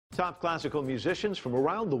Top classical musicians from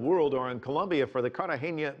around the world are in Colombia for the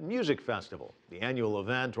Cartagena Music Festival. The annual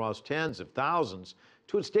event draws tens of thousands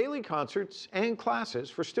to its daily concerts and classes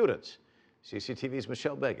for students. CCTV's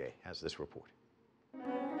Michelle Begue has this report.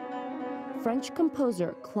 French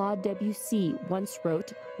composer Claude Debussy once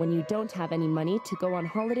wrote, "When you don't have any money to go on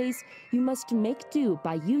holidays, you must make do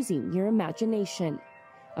by using your imagination."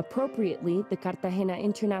 Appropriately, the Cartagena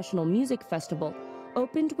International Music Festival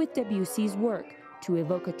opened with Debussy's work to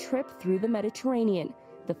evoke a trip through the Mediterranean,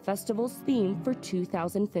 the festival's theme for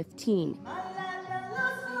 2015.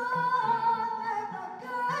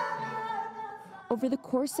 Over the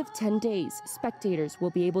course of 10 days, spectators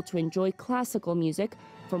will be able to enjoy classical music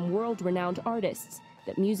from world-renowned artists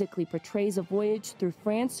that musically portrays a voyage through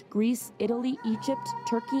France, Greece, Italy, Egypt,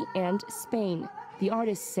 Turkey, and Spain. The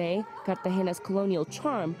artists say Cartagena's colonial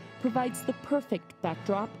charm provides the perfect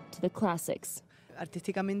backdrop to the classics.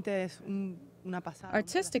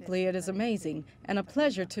 Artistically, it is amazing and a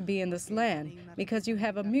pleasure to be in this land because you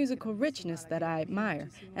have a musical richness that I admire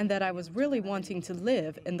and that I was really wanting to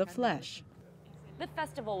live in the flesh. The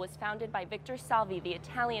festival was founded by Victor Salvi, the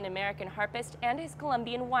Italian-American harpist, and his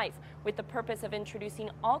Colombian wife, with the purpose of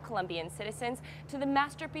introducing all Colombian citizens to the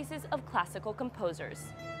masterpieces of classical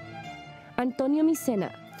composers. Antonio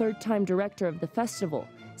Micena, third-time director of the festival,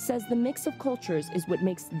 says the mix of cultures is what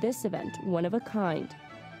makes this event one of a kind.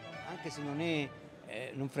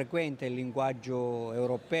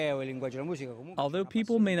 Although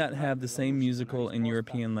people may not have the same musical and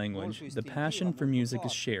European language, the passion for music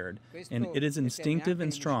is shared, and it is instinctive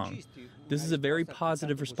and strong. This is a very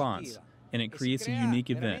positive response, and it creates a unique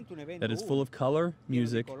event that is full of color,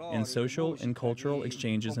 music, and social and cultural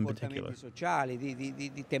exchanges in particular.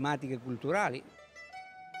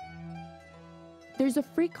 There's a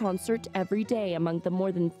free concert every day among the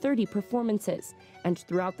more than 30 performances, and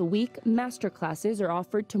throughout the week, master classes are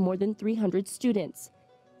offered to more than 300 students.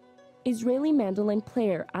 Israeli mandolin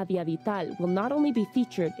player Avia Vital will not only be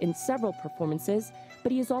featured in several performances,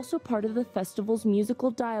 but he is also part of the festival's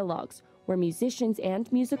musical dialogues, where musicians and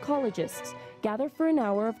musicologists gather for an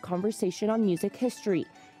hour of conversation on music history,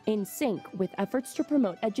 in sync with efforts to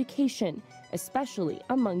promote education, especially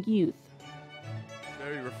among youth.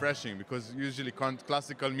 Very refreshing, because usually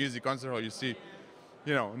classical music concert hall, you see,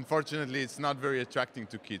 unfortunately it's not very attracting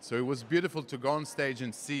to kids. So it was beautiful to go on stage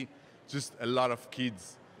and see just a lot of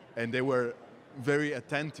kids, and they were very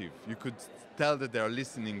attentive. You could tell that they are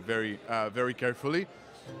listening very carefully.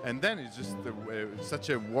 And then it's just such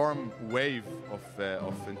a warm wave of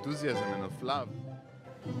enthusiasm and of love.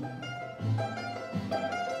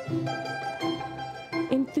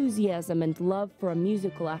 Enthusiasm and love for a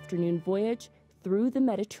musical afternoon voyage through the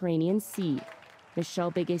Mediterranean Sea.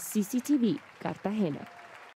 Michelle Begue, CCTV, Cartagena.